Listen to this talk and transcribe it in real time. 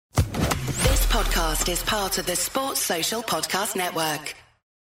podcast is part of the Sports Social Podcast Network.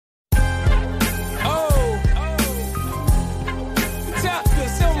 The top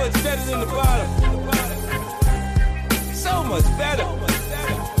feels so much better than the bottom. So much better.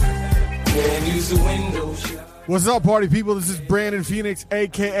 Yeah, use the window. What's up, party people? This is Brandon Phoenix,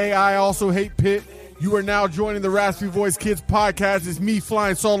 a.k.a. I Also Hate Pitt. You are now joining the Raspy Voice Kids podcast. It's me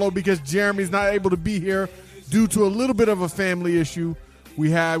flying solo because Jeremy's not able to be here due to a little bit of a family issue we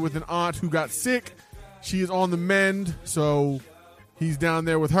had with an aunt who got sick. She is on the mend, so he's down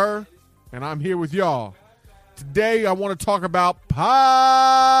there with her, and I'm here with y'all. Today, I want to talk about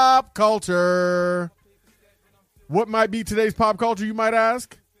pop culture. What might be today's pop culture, you might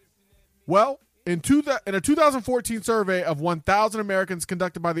ask? Well, in a 2014 survey of 1,000 Americans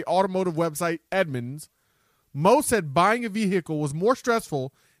conducted by the automotive website Edmunds, most said buying a vehicle was more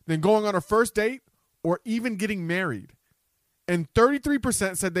stressful than going on a first date or even getting married. And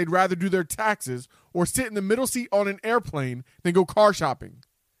 33% said they'd rather do their taxes or sit in the middle seat on an airplane than go car shopping.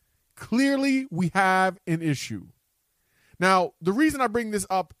 Clearly, we have an issue. Now, the reason I bring this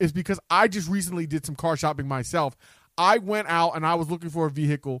up is because I just recently did some car shopping myself. I went out and I was looking for a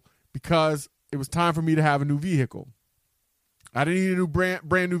vehicle because it was time for me to have a new vehicle. I didn't need a new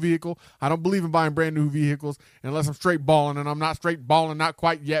brand new vehicle. I don't believe in buying brand new vehicles unless I'm straight balling, and I'm not straight balling, not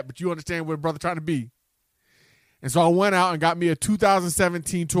quite yet, but you understand what a brother trying to be. And so I went out and got me a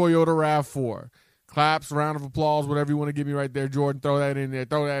 2017 Toyota RAV4. Claps, round of applause, whatever you want to give me right there, Jordan. Throw that in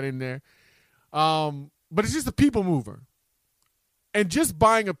there. But it's just a people mover. And just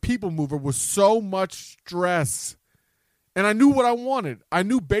buying a people mover was so much stress. And I knew what I wanted. I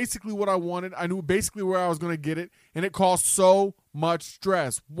knew basically what I wanted. I knew basically where I was going to get it. And it caused so much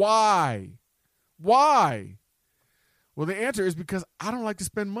stress. Why? Why? Well, the answer is because I don't like to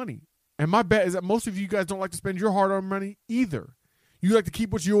spend money. And my bet is that most of you guys don't like to spend your hard-earned money either. You like to keep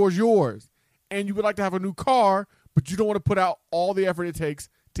what's yours. And you would like to have a new car, but you don't want to put out all the effort it takes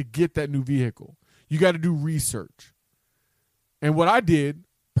to get that new vehicle. You got to do research. And what I did,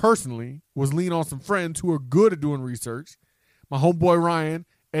 personally, was lean on some friends who are good at doing research. My homeboy Ryan,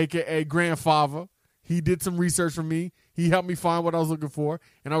 a.k.a. Grandfather, he did some research for me. He helped me find what I was looking for,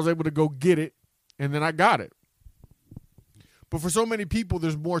 and I was able to go get it, and then I got it. But for so many people,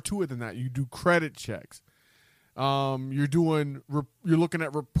 there's more to it than that. You do credit checks. You're looking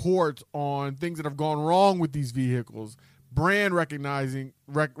at reports on things that have gone wrong with these vehicles, brand recognition,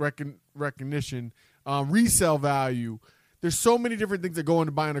 resale value. There's so many different things that go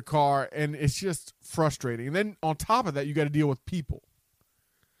into buying a car, and it's just frustrating. And then on top of that, you got to deal with people.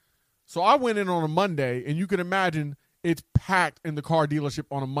 So I went in on a Monday, and you can imagine it's packed in the car dealership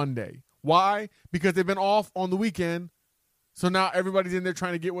on a Monday. Why? Because they've been off on the weekend. So now everybody's in there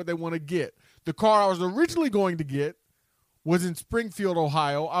trying to get what they want to get. The car I was originally going to get was in Springfield,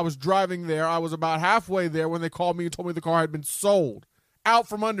 Ohio. I was driving there. I was about halfway there when they called me and told me the car had been sold out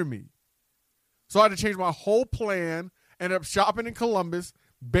from under me. So I had to change my whole plan, ended up shopping in Columbus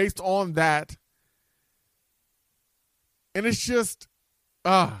based on that. And it's just,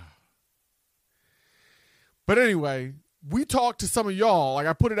 But anyway, we talked to some of y'all. Like,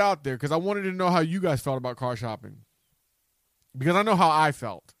 I put it out there because I wanted to know how you guys felt about car shopping. Because I know how I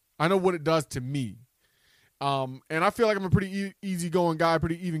felt. I know what it does to me. And I feel like I'm a pretty easygoing guy,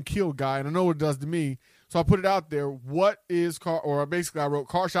 pretty even-keeled guy, and I know what it does to me. So I put it out there. What is I wrote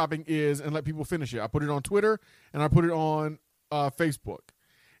car shopping is, and let people finish it. I put it on Twitter, and I put it on Facebook.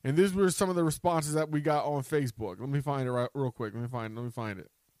 And these were some of the responses that we got on Facebook. Let me find it real quick. Let me find it.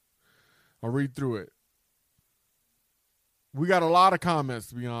 I'll read through it. We got a lot of comments,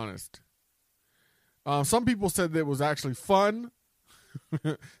 to be honest. Some people said that it was actually fun.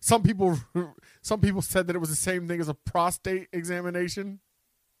 Some people said that it was the same thing as a prostate examination.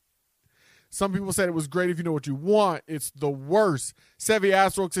 Some people said it was great if you know what you want. It's the worst. Sevi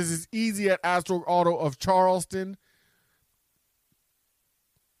Astrok says it's easy at Astrok Auto of Charleston.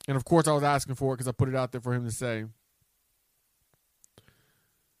 And of course I was asking for it because I put it out there for him to say.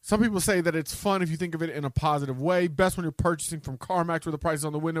 Some people say that it's fun if you think of it in a positive way. Best when you're purchasing from CarMax where the price is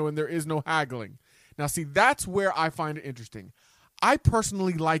on the window and there is no haggling. Now, see, that's where I find it interesting. I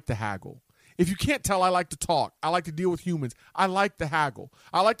personally like to haggle. If you can't tell, I like to talk. I like to deal with humans. I like to haggle.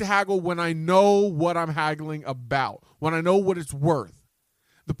 I like to haggle when I know what I'm haggling about, when I know what it's worth.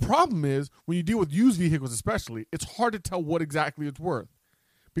 The problem is, when you deal with used vehicles especially, it's hard to tell what exactly it's worth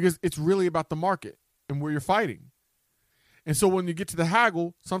because it's really about the market and where you're fighting. And so when you get to the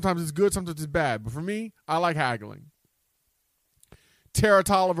haggle, sometimes it's good, sometimes it's bad. But for me, I like haggling. Tara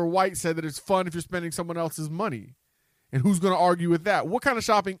Tolliver White said that it's fun if you're spending someone else's money. And who's going to argue with that? What kind of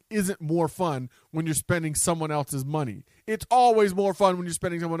shopping isn't more fun when you're spending someone else's money? It's always more fun when you're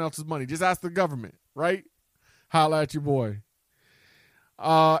spending someone else's money. Just ask the government, right? Holla at your boy.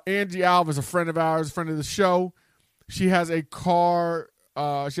 Angie Alves, a friend of ours, a friend of the show. She has a car.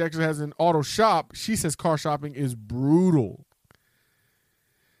 She actually has an auto shop. She says car shopping is brutal.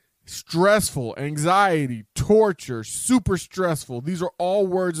 Stressful, anxiety, torture, super stressful. These are all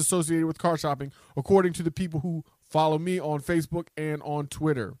words associated with car shopping, according to the people who follow me on Facebook and on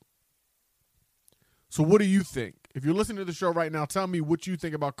Twitter. So what do you think? If you're listening to the show right now, tell me what you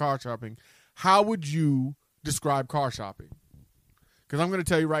think about car shopping. How would you describe car shopping? Because I'm going to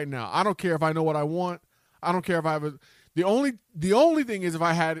tell you right now, I don't care if I know what I want. I don't care if I have the only thing is if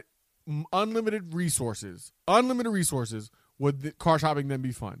I had unlimited resources, would the car shopping then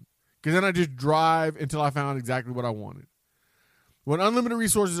be fun? Because then I just drive until I found exactly what I wanted. When unlimited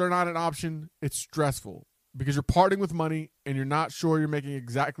resources are not an option, it's stressful because you're parting with money and you're not sure you're making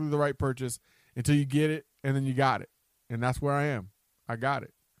exactly the right purchase until you get it, and then you got it. And that's where I am. I got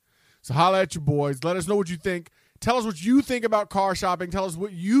it. So holla at your boys. Let us know what you think. Tell us what you think about car shopping. Tell us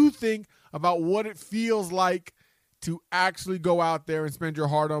what you think about what it feels like to actually go out there and spend your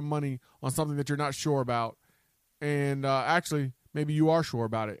hard-earned money on something that you're not sure about. And actually, maybe you are sure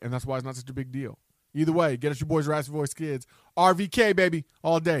about it, and that's why it's not such a big deal. Either way, get us your boys, Raspy Voice Kids. RVK, baby,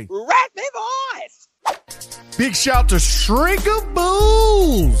 all day. Raspy Voice! Big shout to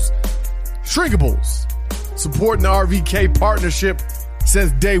Shrinkables. Shrinkables. Supporting the RVK partnership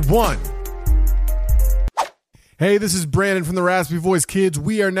since day one. Hey, this is Brandon from the Raspy Voice Kids.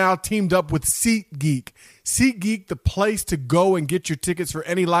 We are now teamed up with SeatGeek. SeatGeek, the place to go and get your tickets for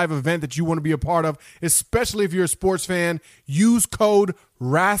any live event that you want to be a part of, especially if you're a sports fan. Use code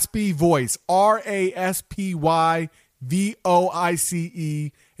RASPYVOICE, RASPYVOICE,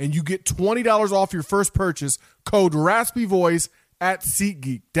 and you get $20 off your first purchase. Code RASPYVOICE at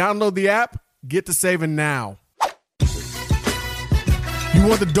SeatGeek. Download the app. Get to saving now. You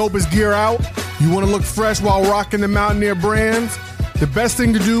want the dopest gear out? You want to look fresh while rocking the Mountaineer brands? The best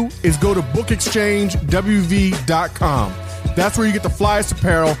thing to do is go to bookexchangewv.com. That's where you get the flyest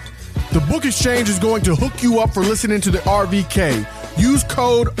apparel. The Book Exchange is going to hook you up for listening to the RVK. Use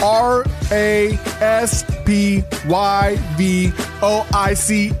code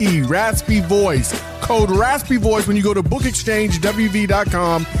RASPYVOICE, Raspy Voice. Code Raspy Voice when you go to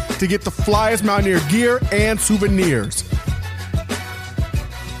bookexchangewv.com to get the flyest Mountaineer gear and souvenirs.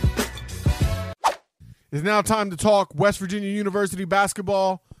 It's now time to talk West Virginia University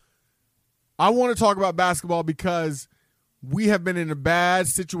basketball. I want to talk about basketball because we have been in a bad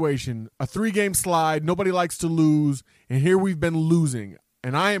situation, a 3-game slide. Nobody likes to lose, and here we've been losing.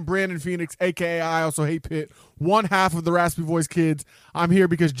 And I am Brandon Phoenix, a.k.a. I Also Hate Pitt, one half of the Raspy Voice Kids. I'm here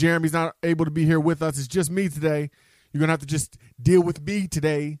because Jeremy's not able to be here with us. It's just me today. You're going to have to just deal with me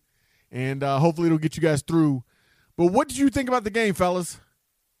today, and hopefully it'll get you guys through. But what did you think about the game, fellas?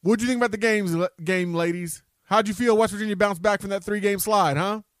 What did you think about the game, ladies? How'd you feel West Virginia bounced back from that 3-game slide,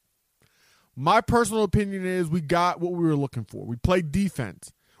 huh? My personal opinion is we got what we were looking for. We played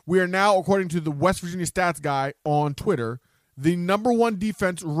defense. We are now, according to the West Virginia stats guy on Twitter, the number 1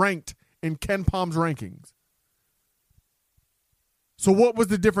 defense ranked in Ken Palm's rankings. So what was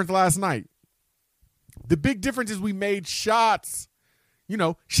the difference last night? The big difference is we made shots. You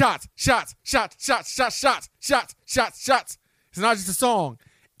know, shots. It's not just a song.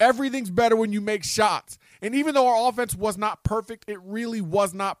 Everything's better when you make shots. And even though our offense was not perfect, it really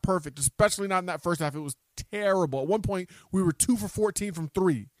was not perfect, especially not in that first half. It was terrible. At one point, we were 2 for 14 from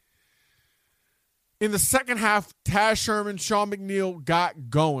 3. In the second half, Taz Sherman, Sean McNeil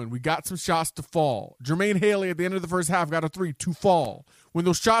got going. We got some shots to fall. Jermaine Haley at the end of the first half got a 3 to fall. When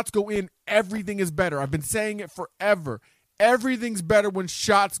those shots go in, everything is better. I've been saying it forever. Everything's better when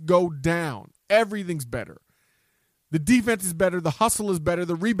shots go down. Everything's better. The defense is better. The hustle is better.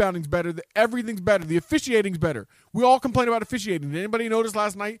 The rebounding's better. Everything's better. The officiating's better. We all complain about officiating. Did anybody notice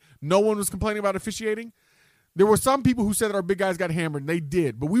last night no one was complaining about officiating? There were some people who said that our big guys got hammered, and they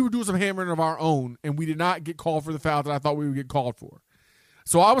did. But we were doing some hammering of our own, and we did not get called for the foul that I thought we would get called for.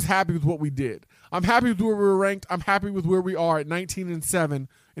 So I was happy with what we did. I'm happy with where we were ranked. I'm happy with where we are at 19-7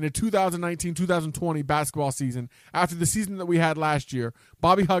 in a 2019-2020 basketball season. After the season that we had last year,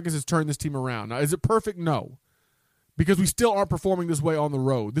 Bobby Huggins has turned this team around. Now, is it perfect? No. Because we still aren't performing this way on the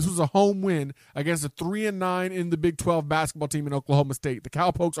road. This was a home win against a 3-9 in the Big 12 basketball team in Oklahoma State. The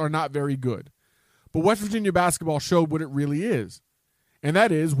Cowpokes are not very good. But West Virginia basketball showed what it really is. And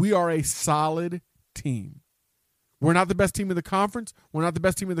that is we are a solid team. We're not the best team in the conference. We're not the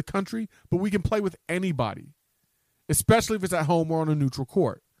best team in the country. But we can play with anybody, especially if it's at home or on a neutral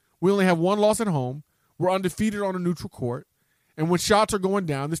court. We only have 1 loss at home. We're undefeated on a neutral court. And when shots are going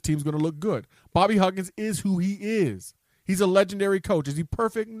down, this team's going to look good. Bobby Huggins is who he is. He's a legendary coach. Is he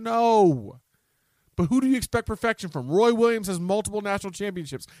perfect? No. But who do you expect perfection from? Roy Williams has multiple national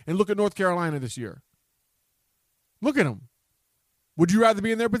championships. And look at North Carolina this year. Look at them. Would you rather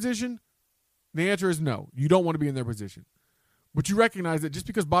be in their position? The answer is no. You don't want to be in their position. But you recognize that just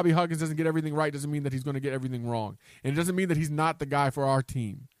because Bobby Huggins doesn't get everything right doesn't mean that he's going to get everything wrong. And it doesn't mean that he's not the guy for our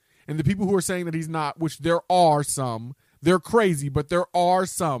team. And the people who are saying that he's not, which there are some, they're crazy, but there are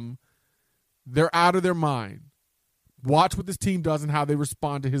some, they're out of their mind. Watch what this team does and how they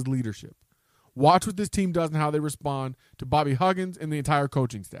respond to his leadership. Watch what this team does and how they respond to Bobby Huggins and the entire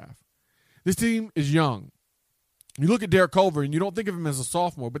coaching staff. This team is young. You look at Derek Culver and you don't think of him as a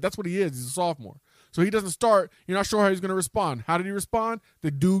sophomore, but that's what he is. He's a sophomore. So he doesn't start. You're not sure how he's going to respond. How did he respond?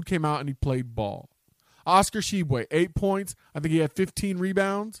 The dude came out and he played ball. Oscar Tshiebwe, 8 points. I think he had 15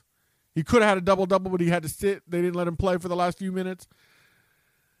 rebounds. He could have had a double-double, but he had to sit. They didn't let him play for the last few minutes.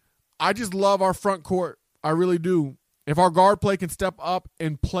 I just love our front court. I really do. If our guard play can step up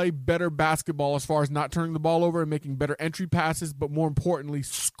and play better basketball as far as not turning the ball over and making better entry passes, but more importantly,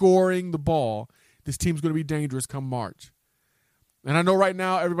 scoring the ball, this team's going to be dangerous come March. And I know right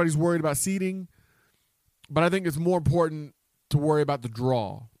now everybody's worried about seeding, but I think it's more important to worry about the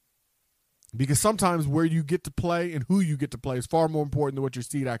draw. Because sometimes where you get to play and who you get to play is far more important than what your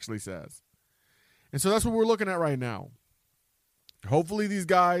seed actually says. And so that's what we're looking at right now. Hopefully these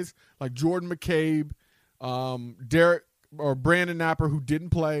guys like Jordan McCabe, Derek or Brandon Napper, who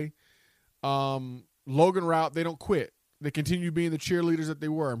didn't play, Logan Rout, they don't quit. They continue being the cheerleaders that they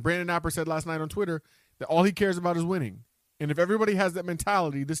were. And Brandon Napper said last night on Twitter that all he cares about is winning. And if everybody has that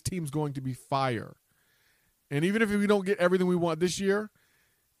mentality, this team's going to be fire. And even if we don't get everything we want this year,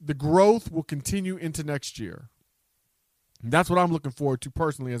 the growth will continue into next year. And that's what I'm looking forward to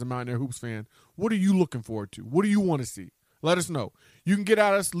personally as a Mountaineer Hoops fan. What are you looking forward to? What do you want to see? Let us know. You can get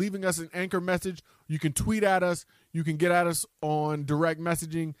at us leaving us an anchor message. You can tweet at us. You can get at us on direct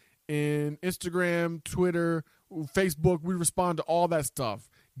messaging in Instagram, Twitter, Facebook. We respond to all that stuff.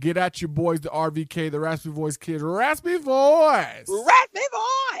 Get at your boys, the RVK, the Raspy Voice Kids. Raspy Voice! Raspy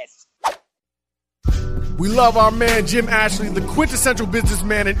Voice! We love our man, Jim Ashley, the quintessential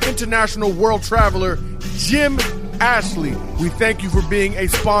businessman and international world traveler, Jim Ashley. We thank you for being a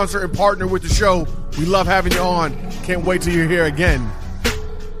sponsor and partner with the show. We love having you on. Can't wait till you're here again.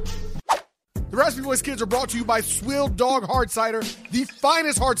 The Raspy Voice Kids are brought to you by Swill Dog Hard Cider, the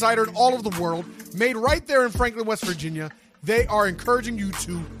finest hard cider in all of the world, made right there in Franklin, West Virginia. They are encouraging you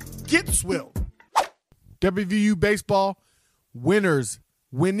to get Swill. WVU baseball, winners,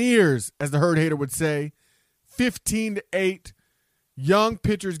 as the herd hater would say, 15-8. Young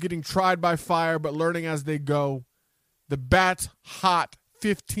pitchers getting tried by fire, but learning as they go. The bats hot,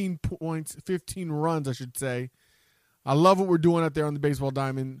 15 points, 15 runs, I should say. I love what we're doing out there on the baseball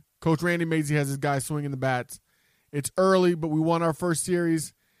diamond. Coach Randy Mazey has his guys swinging the bats. It's early, but we won our first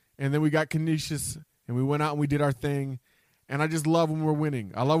series, and then we got Canisius, and we went out and we did our thing. And I just love when we're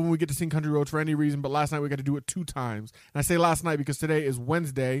winning. I love when we get to sing Country Roads for any reason, but last night we got to do it 2 times. And I say last night because today is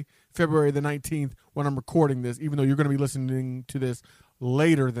Wednesday, February the 19th, when I'm recording this, even though you're going to be listening to this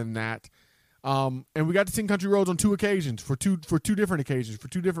later than that. And we got to sing Country Roads on 2 occasions, for two different occasions, for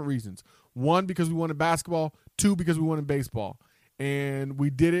 2 different reasons. 1, because we won in basketball. 2, because we won in baseball. And we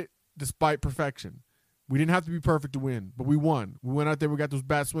did it despite perfection. We didn't have to be perfect to win, but we won. We went out there, we got those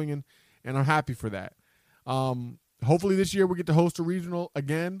bats swinging, and I'm happy for that. Hopefully this year we get to host a regional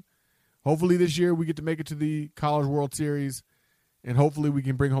again. Hopefully this year we get to make it to the College World Series. And hopefully we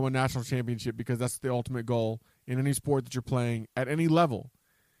can bring home a national championship, because that's the ultimate goal in any sport that you're playing at any level.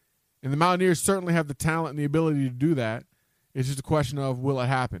 And the Mountaineers certainly have the talent and the ability to do that. It's just a question of, will it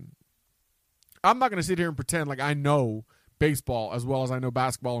happen? I'm not going to sit here and pretend like I know baseball as well as I know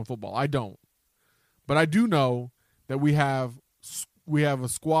basketball and football. I don't. But I do know that we have a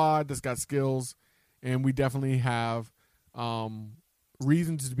squad that's got skills, and we definitely have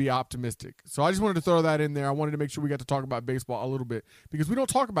reasons to be optimistic. So I just wanted to throw that in there. I wanted to make sure we got to talk about baseball a little bit, because we don't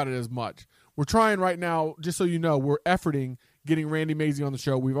talk about it as much. We're trying right now, just so you know, we're efforting getting Randy Mazey on the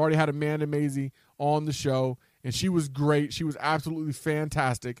show. We've already had Amanda Mazey on the show, and she was great. She was absolutely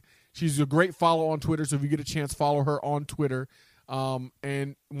fantastic. She's a great follow on Twitter, so if you get a chance, follow her on Twitter.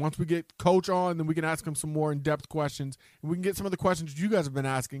 And once we get Coach on, then we can ask him some more in-depth questions, and we can get some of the questions you guys have been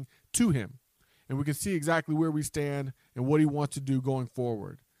asking to him. And we can see exactly where we stand and what he wants to do going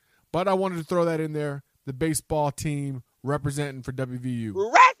forward. But I wanted to throw that in there, the baseball team representing for WVU.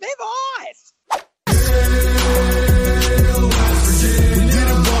 Raspy Voice! We did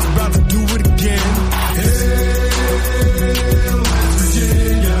it once, about to do it again. West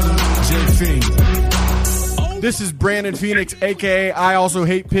Virginia. J-Fiend. This is Brandon Phoenix, a.k.a. I Also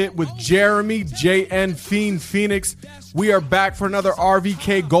Hate Pitt, with Jeremy J.N. Fiend Phoenix. We are back for another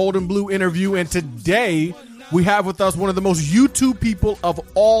RVK Gold and Blue interview, and today we have with us one of the most YouTube people of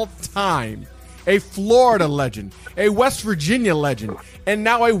all time, a Florida legend, a West Virginia legend, and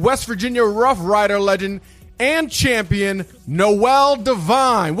now a West Virginia Rough Rider legend and champion, Noel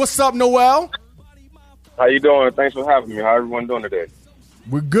Devine. What's up, Noel? How you doing? Thanks for having me. How everyone doing today?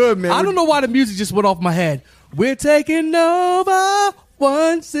 We're good, man. I don't know why the music just went off my head. We're taking over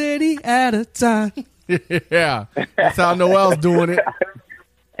one city at a time. Yeah, that's how Noel's doing it.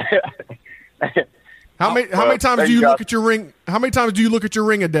 How many times do you look at your ring? How many times do you look at your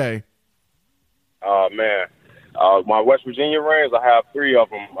ring a day? Man, my West Virginia rings, I have 3 of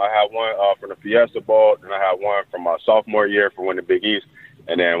them. I have one from the Fiesta Bowl, and I have one from my sophomore year for winning the Big East,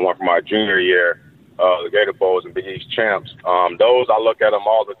 and then one from my junior year, the Gator Bowls and Big East champs. Those, I look at them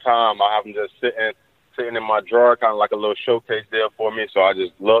all the time. I have them just sitting in my drawer, kind of like a little showcase there for me. So I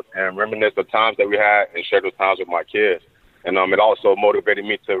just look and reminisce the times that we had and share those times with my kids. And it also motivated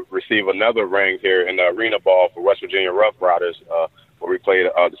me to receive another ring here in the Arena Ball for West Virginia Rough Riders, where we played.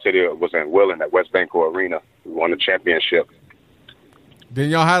 The city was in Willing at West Bancorp Arena. We won the championship. Then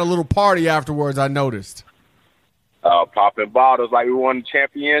y'all had a little party afterwards, I noticed. Popping bottles like we won the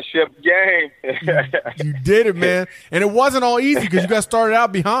championship game. You did it, man. And it wasn't all easy because you got started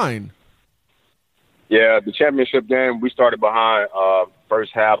out behind. Yeah, the championship game, we started behind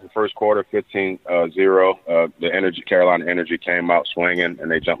first half, the first quarter, 15-0. The Carolina Energy came out swinging,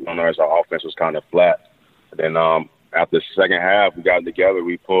 and they jumped on us. Our offense was kind of flat. Then after the second half, we got together.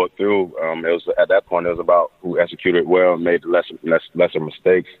 We pulled through. At that point, it was about who executed well and made lesser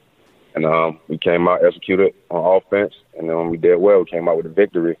mistakes. And we came out, executed on offense, and then when we did well, we came out with a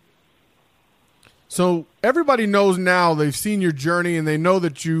victory. So everybody knows now, they've seen your journey, and they know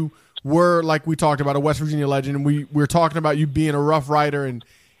that you were, like we talked about, a West Virginia legend, and we're talking about you being a Rough Rider,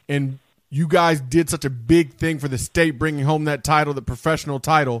 and you guys did such a big thing for the state, bringing home that title, the professional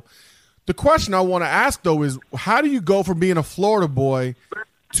title. The question I want to ask, though, is how do you go from being a Florida boy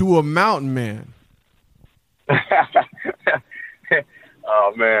to a mountain man?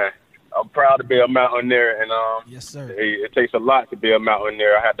 Oh, man. I'm proud to be a mountaineer, and yes, sir. It takes a lot to be a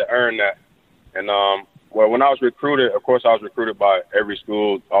mountaineer. I had to earn that. And well, when I was recruited, of course, I was recruited by every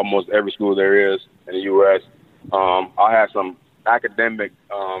school, almost every school there is in the U.S. I had some academic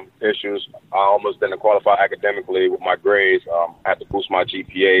issues. I almost didn't qualify academically with my grades. I had to boost my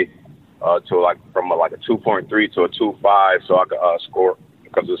GPA to from a 2.3 to a 2.5, so I could score,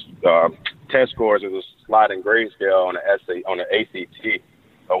 because it's test scores is a sliding grade scale on the ACT.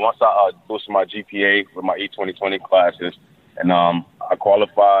 So once I boosted my GPA with my E2020 classes, and I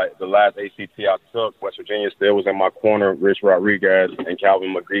qualified the last ACT I took, West Virginia still was in my corner. Rich Rodriguez and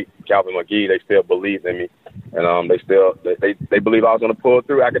Calvin McGee, they still believed in me, and they believe I was going to pull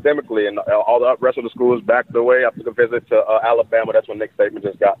through academically. And all the rest of the schools backed away. I took a visit to Alabama. That's when Nick Saban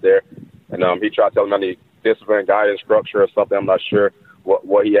just got there, and he tried telling me I need discipline, guidance, structure, or something. I'm not sure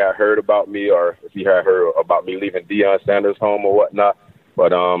what he had heard about me, or if he had heard about me leaving Deion Sanders home or whatnot.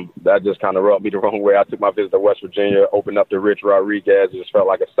 But that just kind of rubbed me the wrong way. I took my visit to West Virginia, opened up to Rich Rodriguez. It just felt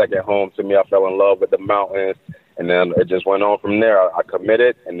like a second home to me. I fell in love with the mountains, and then it just went on from there. I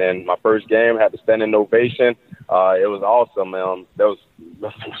committed, and then my first game had the standing ovation. It was awesome. That was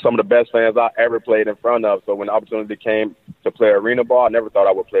some of the best fans I ever played in front of. So when the opportunity came to play arena ball, I never thought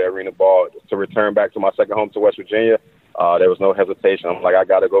I would play arena ball. To return back to my second home to West Virginia, there was no hesitation. I'm like, I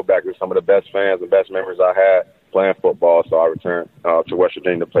got to go back with some of the best fans and best memories I had playing football. So I returned to West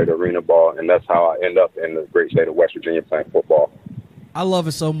Virginia to play the arena ball, and that's how I end up in the great state of West Virginia playing football. I love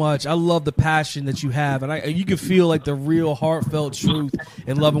it so much. I love the passion that you have, and you can feel like the real heartfelt truth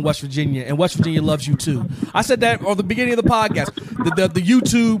in loving West Virginia, and West Virginia loves you too. I said that on the beginning of the podcast. The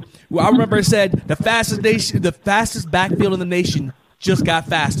YouTube, I remember it said the fastest backfield in the nation just got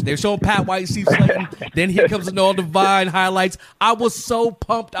faster. They were showing Pat White, Steve Slayton. Then here comes the Noel Devine highlights. I was so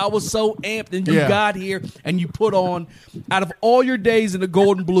pumped. I was so amped. And you got here and you put on, out of all your days in the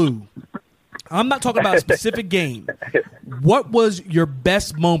gold and blue, I'm not talking about a specific game. What was your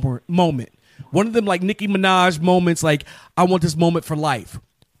best moment? One of them like Nicki Minaj moments, like, I want this moment for life.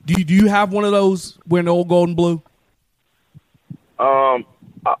 Do you have one of those wearing the old gold and blue? I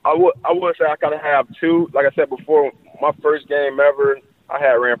would say I gotta have two. Like I said before, my first game ever, I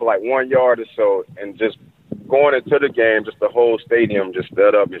had ran for like 1 yard or so, and just going into the game, just the whole stadium just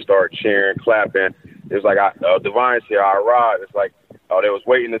stood up and started cheering, clapping. It was like, Devine's here, I arrived. It's like, they was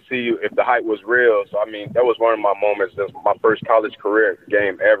waiting to see if the hype was real. So, I mean, that was one of my moments. That's my first college career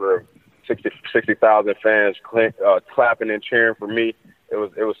game ever. 60,000 fans clapping and cheering for me. It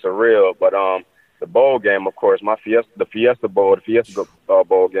was surreal. But the bowl game, of course, the Fiesta Bowl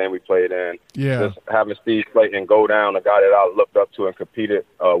Bowl game we played in. Yeah. Just having Steve Slayton go down, a guy that I looked up to and competed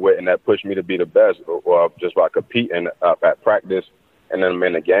with, and that pushed me to be the best, just by competing at practice and then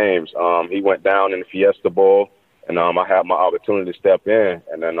in the games. He went down in the Fiesta Bowl, and I had my opportunity to step in,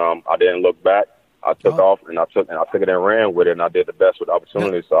 and then I didn't look back. I took off, and I took it and ran with it, and I did the best with the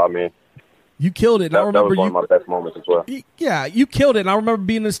opportunity. So, I mean, you killed it. That was one of my best moments as well. Yeah, you killed it. And I remember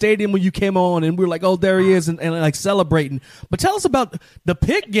being in the stadium when you came on, and we were like, "Oh, there he is," and like celebrating. But tell us about the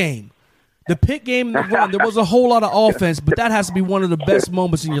Pitt game. The Pitt game in the run. There was a whole lot of offense, but that has to be one of the best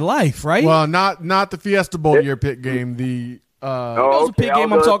moments in your life, right? Well, not the Fiesta Bowl year Pitt game. The was a Pitt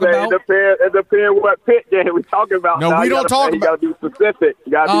game I'm talking about. It depends what Pitt game we talking about. No, we don't talk about. You got to be specific.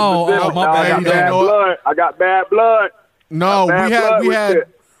 You got to be specific. My bad. I got bad blood. No,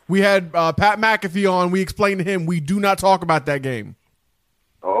 we had Pat McAfee on. We explained to him we do not talk about that game.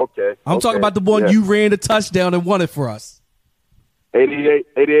 Oh, okay. I'm talking about the one you ran the touchdown and won it for us.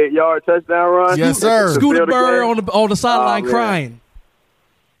 88-yard touchdown run. Yes, sir. Scooter Bird on the sideline crying.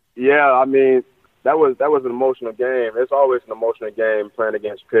 Yeah, I mean, that was an emotional game. It's always an emotional game playing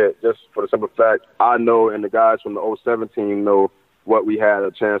against Pitt, just for the simple fact I know, and the guys from the 07 team know what we had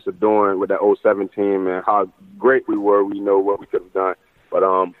a chance of doing with that 07 team and how great we were. We know what we could have done. But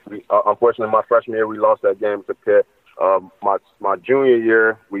unfortunately, my freshman year, we lost that game to Pitt. My junior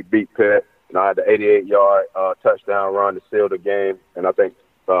year, we beat Pitt, and I had the 88-yard touchdown run to seal the game. And I think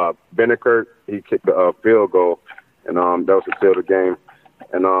Benekert, he kicked the field goal, and that was to seal the game.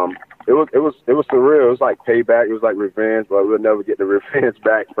 And it was surreal. It was like payback. It was like revenge, but we'll never get the revenge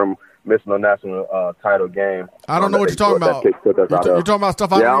back from missing a national title game. I don't know what you're talking about. You're talking about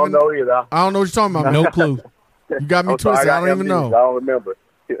stuff I don't know either. I don't know what you're talking about. No clue. You got me twisted. I don't even know. I don't remember.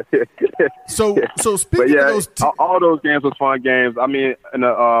 So speaking of those, all those games was fun games. I mean, in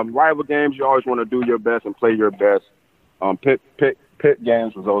the rival games, you always want to do your best and play your best. Pitt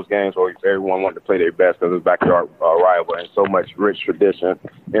games was those games where everyone wanted to play their best because it was backyard rival, and so much rich tradition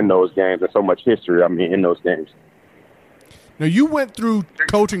in those games and so much history. I mean, in those games. Now you went through a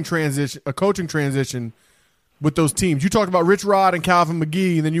coaching transition with those teams. You talked about Rich Rod and Calvin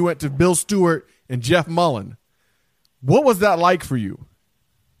McGee, and then you went to Bill Stewart and Jeff Mullen. What was that like for you?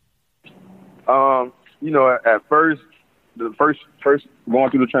 At first, the first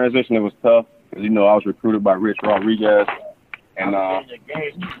going through the transition, it was tough because, I was recruited by Rich Rodriguez. And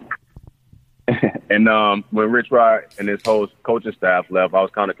when Rich Rod and his whole coaching staff left, I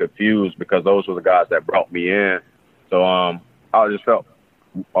was kind of confused because those were the guys that brought me in. So I just felt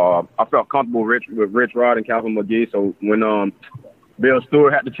comfortable with Rich Rod and Calvin McGee. So when Bill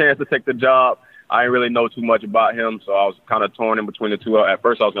Stewart had the chance to take the job, I didn't really know too much about him, so I was kind of torn in between the two. At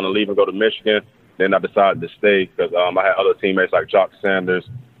first, I was going to leave and go to Michigan. Then I decided to stay because I had other teammates like Jock Sanders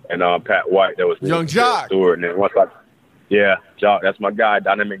and Pat White that was Young Jock. Stewart. And then once Jock, that's my guy,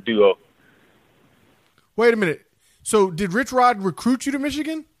 dynamic duo. Wait a minute. So did Rich Rod recruit you to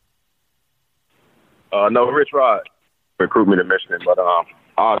Michigan? No, Rich Rod recruited me to Michigan, but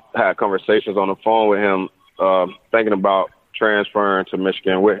I had conversations on the phone with him, thinking about transferring to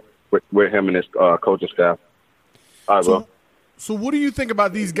Michigan with him and his coaching staff. So what do you think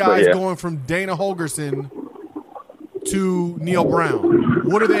about these guys going from Dana Holgerson to Neil Brown?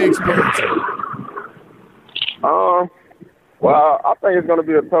 What are they experiencing? Well, I think it's going to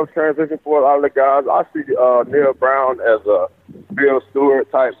be a tough transition for a lot of the guys. I see Neil Brown as a Bill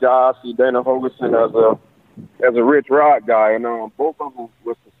Stewart type guy. I see Dana Holgerson as a Rich Rod guy, and both of them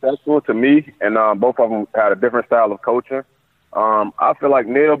were successful to me, and both of them had a different style of coaching. I feel like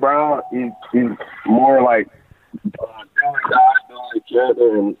Neil Brown, he's more like telling guys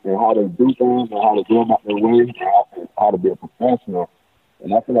together and how to do things and how to go about their way and how to be a professional.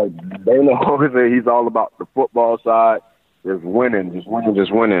 And I feel like Dana Holgerson, he's all about the football side, just winning.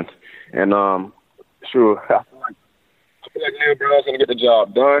 And sure, I feel like Neil Brown's gonna get the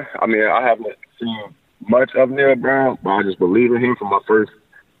job done. I mean, I haven't seen much of Neil Brown, but I just believe in him from my first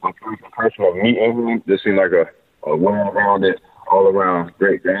impression of meeting him. Just seemed like a well-rounded, all-around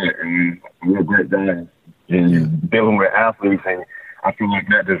great guy, and real great guy. And dealing with athletes, and I feel like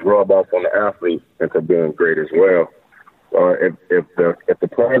that just rubbed off on the athletes into being great as well. If the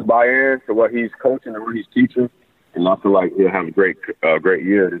players buy in to what he's coaching and what he's teaching, and I feel like he'll have a great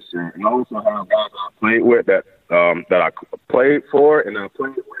year this year. And I also have guys I played with that I played for and I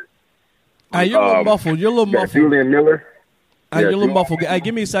played with. You're a little muffled. Julian Miller. You're a little muffled.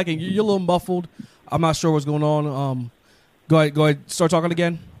 Give me a second. You're a little muffled. I'm not sure what's going on. Go ahead. Start talking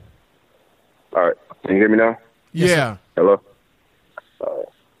again. All right. Can you hear me now? Yeah. Hello?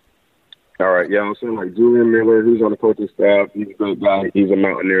 All right, yeah, I'm saying like Julian Miller, who's on the coaching staff. He's a good guy. He's a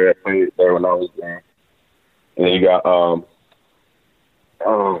Mountaineer that played there when I was there. And then you got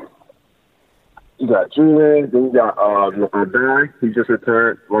Julian. Then you got Devine. He just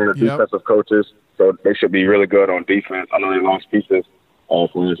returned, one of the defensive coaches. So they should be really good on defense. I know they lost pieces for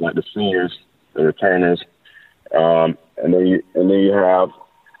like the seniors, the returners. And then you have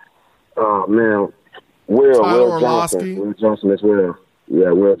Will Johnson. Will Johnson as well.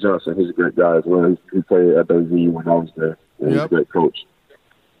 Yeah, Will Johnson. He's a great guy as well. He played at the Z when I was there. He's a great coach.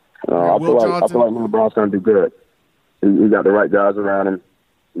 I feel like Will Brown's going to do good. He got the right guys around him.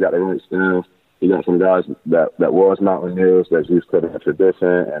 He got the right staff. He got some guys that was Mountaineers that's used to the tradition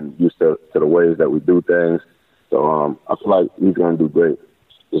and used to the ways that we do things. So I feel like he's going to do great.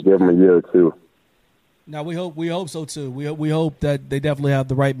 Just give him a year or two. Now we hope so too. We hope that they definitely have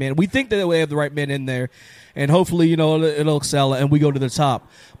the right man. We think that they have the right man in there, and hopefully it'll excel and we go to the top.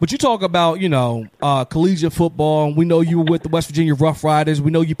 But you talk about collegiate football, and we know you were with the West Virginia Rough Riders.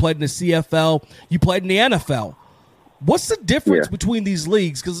 We know you played in the CFL. You played in the NFL. What's the difference between these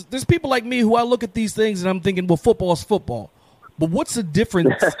leagues? Because there's people like me who I look at these things and I'm thinking, well, football is football. But what's the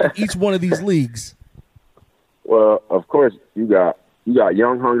difference in each one of these leagues? Well, of course, you got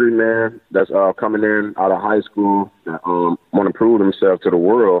young, hungry men that's coming in out of high school that want to prove themselves to the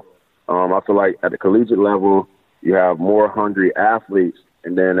world. I feel like at the collegiate level, you have more hungry athletes.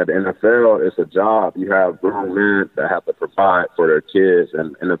 And then at the NFL, it's a job. You have grown men that have to provide for their kids.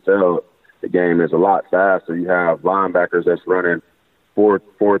 And NFL, the game is a lot faster. You have linebackers that's running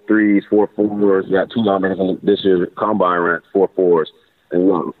 4.3s, 4.4s. You got 2 linebackers this year's combine ran 4.4s. And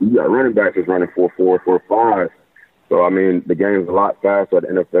you got running backs that's running 4.4, 4.5. So, I mean, the game's a lot faster at the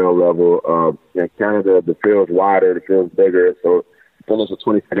NFL level. In Canada, the field's wider, the field's bigger. So, it's a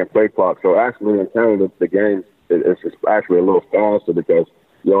 20-second play clock. So, actually, in Canada, the game is actually a little faster because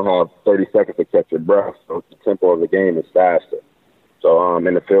you don't have 30 seconds to catch your breath. So, the tempo of the game is faster. So, and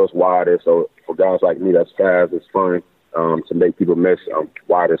the field's wider. So, for guys like me, that's fast. It's fun to make people miss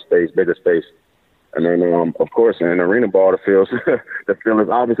wider space, bigger space. And then, of course, in arena ball, the field is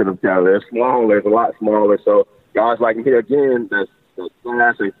opposite of Canada. It's smaller. It's a lot smaller. So, guys like me, again, that's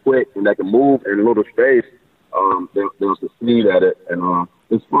fast and quick and that can move in a little space, they'll succeed at it. And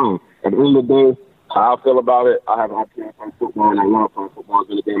it's fun. At the end of the day, how I feel about it, I have an opportunity to play football, and I love playing football. It's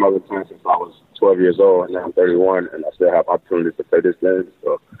been a game I've been playing since I was 12 years old, and now I'm 31, and I still have opportunities to play this game.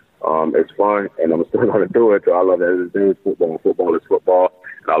 So it's fun, and I'm still going to do it. So I love that this is football. Football is football,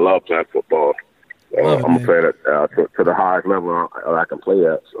 and I love playing football. I'm going to play it to the highest level I can play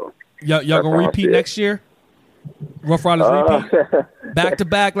at. So y'all going to repeat next year? Rough Riders repeat?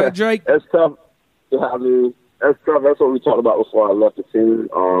 Back-to-back like Drake? It's tough. Yeah, I mean, that's tough. That's what we talked about before I left the team.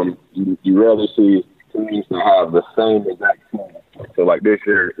 You rarely see teams that have the same exact team. So, like this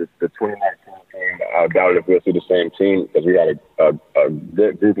year, it's the 2019 team. I doubt if we'll see the same team because we got a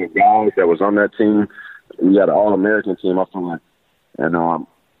good group of guys that was on that team. We got an All-American team, I feel like. And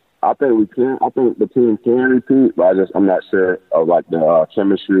I think we can. I think the team can repeat, but I'm not sure of, like, the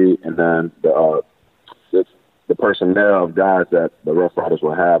chemistry and then the personnel of guys that the Rough Riders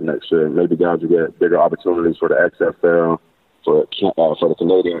will have next year. Maybe guys will get bigger opportunities for the XFL, for the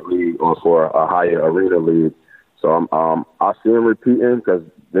Canadian League, or for a higher arena league. So I see them repeating because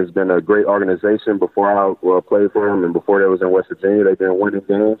there's been a great organization before I played for them, and before they was in West Virginia, they've been winning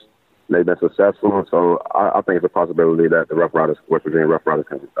games. They've been successful. So I think it's a possibility that the West Virginia Rough Riders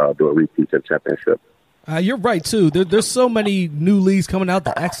can do a repeat to the championship. You're right, too. There's so many new leagues coming out,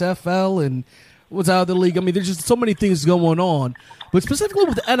 the XFL and what's out of the league. I mean, there's just so many things going on. But specifically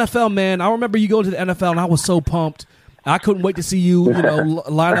with the NFL, man, I remember you going to the NFL, and I was so pumped. I couldn't wait to see you,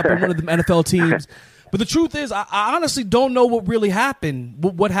 line up in one of the NFL teams. But the truth is, I honestly don't know what really happened,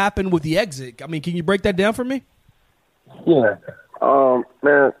 what happened with the exit. I mean, can you break that down for me? Yeah.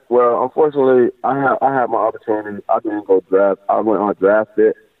 Man, well, unfortunately, I had my opportunity. I didn't go draft. I went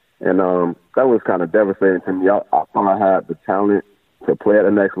undrafted, and that was kind of devastating to me. I thought I had the talent to play at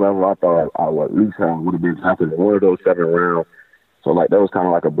the next level. I thought I would at least would have been drafted in one of those 7 rounds. So, like, that was kind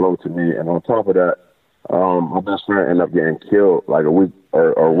of like a blow to me. And on top of that, my best friend ended up getting killed like a week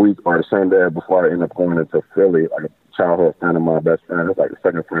or the same day before I ended up going into Philly. Like a childhood friend of my best friend. It's like the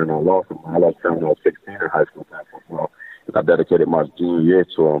second friend I lost him. I lost him when I was 16 in high school playing football. I dedicated my junior year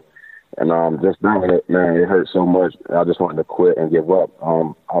to him. And just doing it, man, it hurt so much. I just wanted to quit and give up.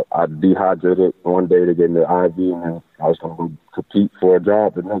 I dehydrated one day to get in the IV, and I was going to go compete for a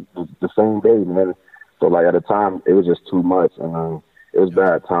job the same day, man. So, like, at the time, it was just too much, and it was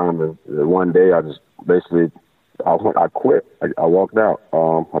bad time. And one day, I just basically, I quit. I walked out.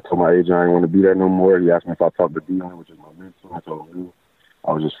 I told my agent I didn't want to be there no more. He asked me if I talked to Devine, which is my mentor. I told him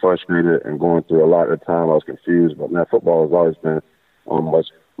I was just frustrated and going through a lot at the time. I was confused, but man, football has always been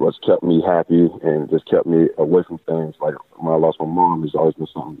what's kept me happy and just kept me away from things. Like when I lost my mom, there's always been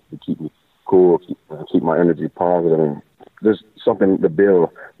something to keep me cool, keep my energy positive, and just something to build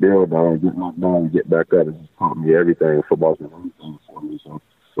on, get knocked down, get back up. It just taught me everything. Football's been everything for me. So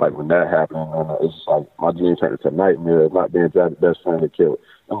like when that happened, it's just like my dream turned into a nightmare. Not being drafted best friend and killed.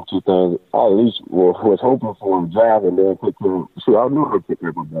 Those two things. I at least was hoping for him draft and then take care of. See, I knew I would take care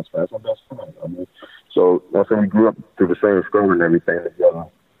of my best friend. That's my best friend. I mean, so that's when we grew up through the same school and everything together.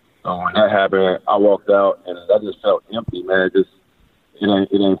 So when that happened, I walked out and I just felt empty, man. It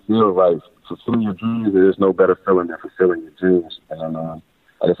ain't feel right. Fulfilling your dreams, there's no better feeling than fulfilling your dreams. And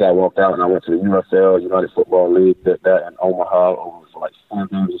like I said, I walked out and I went to the UFL, United Football League, did that in Omaha over for like 4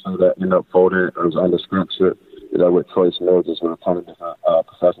 games or so. That ended up folding. It was under scripture. Did that with Choice Mills, just with a ton of different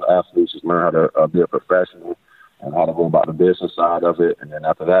professional athletes, just learn how to be a professional and how to go about the business side of it. And then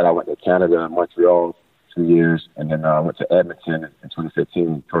after that, I went to Canada and Montreal 2 years, and then I went to Edmonton in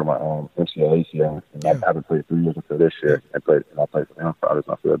 2015 for my MCL ACL. And I haven't played 3 years until this year. I played for them Fridays,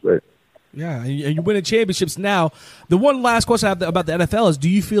 and I feel great. Yeah, and you're winning championships now. The one last question I have about the NFL is, do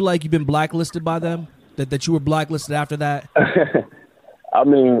you feel like you've been blacklisted by them? That you were blacklisted after that? I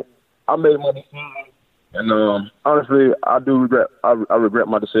mean, I made my decision, and honestly, I regret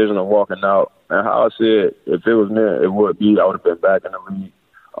my decision of walking out. And how I said, if it was me, it would be. I would have been back in the league.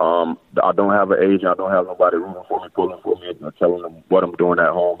 I don't have an agent. I don't have nobody rooting for me, pulling for me, and telling them what I'm doing at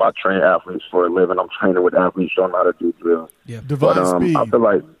home. I train athletes for a living. I'm training with athletes, showing them how to do drills. Yeah, Devine Speed. I feel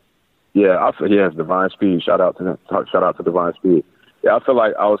like, it's Devine Speed. Shout out to Devine Speed. Yeah, I feel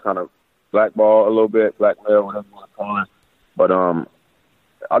like I was kind of blackballed a little bit, blackmailed, whatever you want to call it. But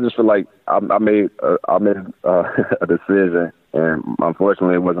I just feel like I made a decision, and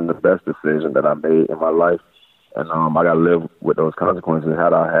unfortunately, it wasn't the best decision that I made in my life. And I got to live with those consequences.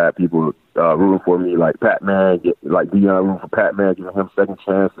 Had I had people rooting for me, like Pat-Man, like Deion rooting for Pat-Man, giving him second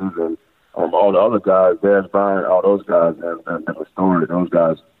chances, and all the other guys, Devine, all those guys that were storied, those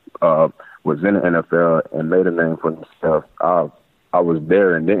guys was in the NFL and made a name for themselves. I was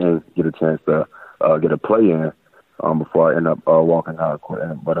there and didn't get a chance to get a play in before I end up walking out of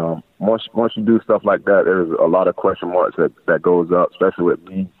quitting. But once you do stuff like that, there's a lot of question marks that goes up, especially with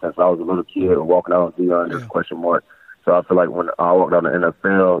me since I was a little kid and walking out on Deion, there's question marks. So I feel like when I walked out in the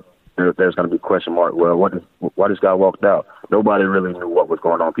NFL, there's going to be question mark. Well, why this guy walked out? Nobody really knew what was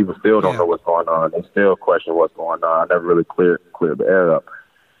going on. People still don't know what's going on. They still question what's going on. I never really cleared the air up.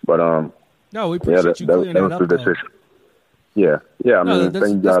 But no, we appreciate you clearing that up. Yeah. I mean, thank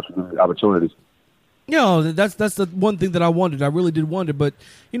you guys for giving me opportunities. That's the one thing that I wondered. I really did wonder, but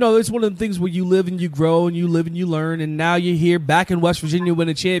it's one of the things where you live and you grow and you live and you learn, and now you're here back in West Virginia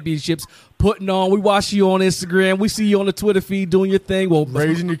winning championships, putting on. We watch you on Instagram, we see you on the Twitter feed doing your thing. Well,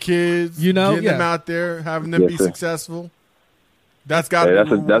 raising your kids, getting them out there, having them be successful. That's got to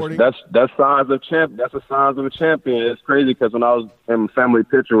be rewarding. That's signs of champ. That's the signs of a champion. It's crazy because when I was in family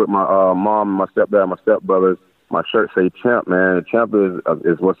picture with my mom and my stepdad, my stepbrothers, my shirt say champ. Man, champ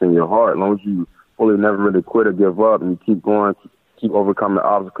is what's in your heart. As long as you fully never really quit or give up, and you keep going, keep overcoming the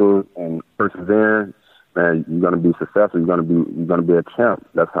obstacles and persevering, man, you're gonna be successful. You're gonna be a champ.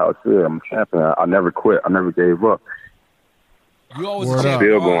 That's how I feel. I'm a champion. I never quit. I never gave up. You always a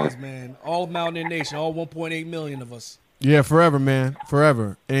champion, man. All of Mountaineer Nation, all 1.8 million of us. Yeah, forever, man,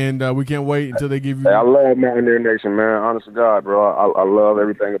 forever. And we can't wait until they give you. Hey, I love Mountaineer Nation, man. Honest to God, bro. I love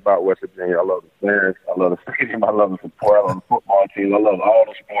everything about West Virginia. I love the players. I love the stadium. I love the support. I love the football team. I love all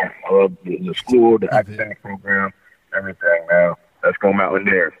the sports. I love the school, the academic program, everything, man. Let's go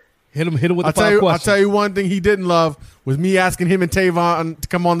Mountaineers. Hit him with the 5 questions. I'll tell you one thing he didn't love was me asking him and Tavon to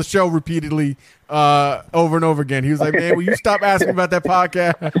come on the show repeatedly over and over again. He was like, man, will you stop asking about that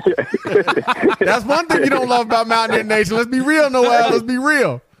podcast? That's one thing you don't love about Mountaineer Nation. Let's be real, Noel. Let's be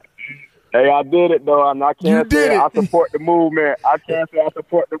real. Hey, I did it, though. I can't say I support the movement. I can't say I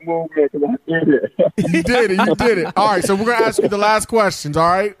support the movement because I did it. You did it. All right, so we're going to ask you the last questions, all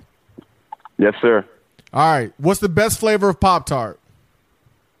right? Yes, sir. All right. What's the best flavor of Pop-Tart?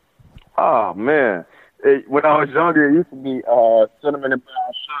 Oh, man. When I was younger, it used to be cinnamon and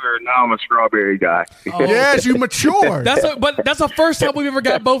brown sugar. Now I'm a strawberry guy. Oh. Yes, you matured. That's the first time we've ever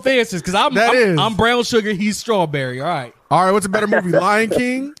got both answers because I'm brown sugar, he's strawberry. All right. What's a better movie, Lion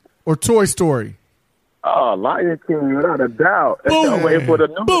King or Toy Story? Oh, Lion King, without a doubt. Boom. I'm waiting for the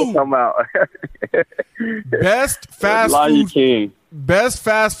new one to come out. Best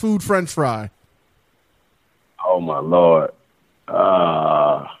fast food French fry. Oh, my Lord.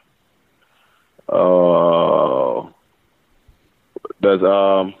 What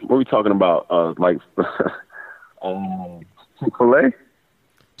are we talking about? Like Chick-fil-A?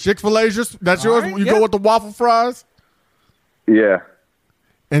 Chick-fil-A's that's All yours? right, You yeah. go with the waffle fries? Yeah.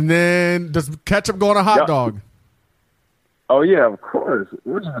 And then does ketchup go on a hot Yep. dog? Oh yeah, of course.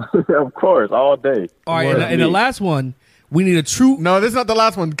 Of course, all day. All right, and the last one, we need a true. No, this is not the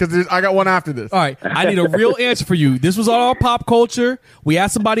last one because I got one after this. All right, I need a real answer for you. This was on our pop culture. We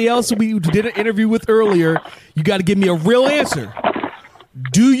asked somebody else who we did an interview with earlier. You got to give me a real answer.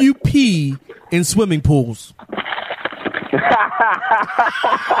 Do you pee in swimming pools?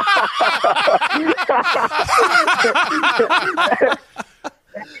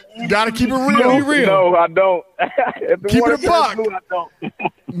 You got to keep it real. Be real. No, I don't. If the Keep water it a buck. turns blue, I don't.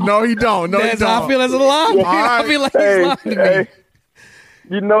 No, he don't. No, he That's how don't. I feel as a lie. right. I feel like he's lying to me. Hey,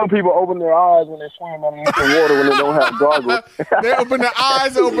 you know people open their eyes when they swim underneath the water when they don't have goggles. They open their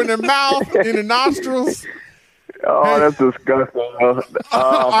eyes, open their mouth, in the nostrils. Oh, that's disgusting.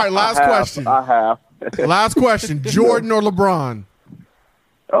 All right, last question. I have. Last question. Jordan or LeBron?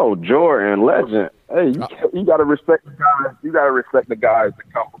 Oh, Jordan, legend. Hey, you got to respect the guys. You got to respect the guys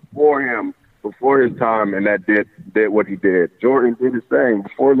that come before him, before his time, and that did what he did. Jordan did the same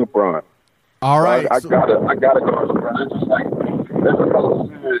before LeBron. All right. I gotta go. It's just like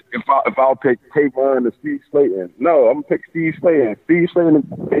if I'll pick Tavon or Steve Slayton. No, I'm gonna pick Steve Slayton. Steve Slayton,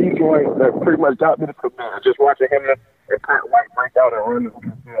 he's the one that pretty much got me to commit. Just watching him and Pat White break out and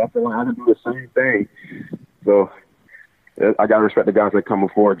run. I feel like I can do the same thing. So I gotta respect the guys that come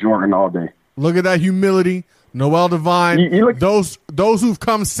before Jordan all day. Look at that humility. Noel Devine. You look- those who've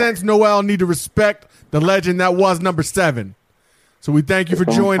come since Noel need to respect the legend that was number 7. So we thank you for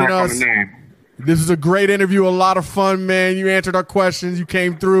joining us. This is a great interview, a lot of fun, man. You answered our questions. You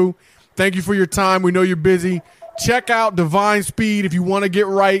came through. Thank you for your time. We know you're busy. Check out Divine Speed if you want to get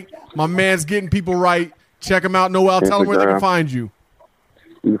right. My man's getting people right. Check him out. Noel, tell them where they can find you.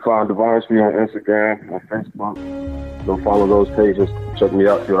 You can find Devine Speed on Instagram, on Facebook. Go follow those pages. Check me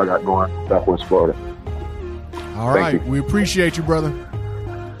out, see what I got going. Southwest Florida. All right. We appreciate you, brother.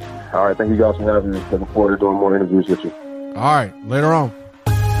 All right. Thank you guys for having me. Looking forward to doing more interviews with you. All right. Later on.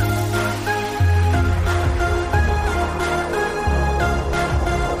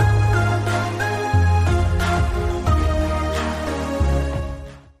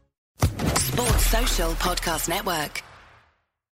 Sports Social Podcast Network.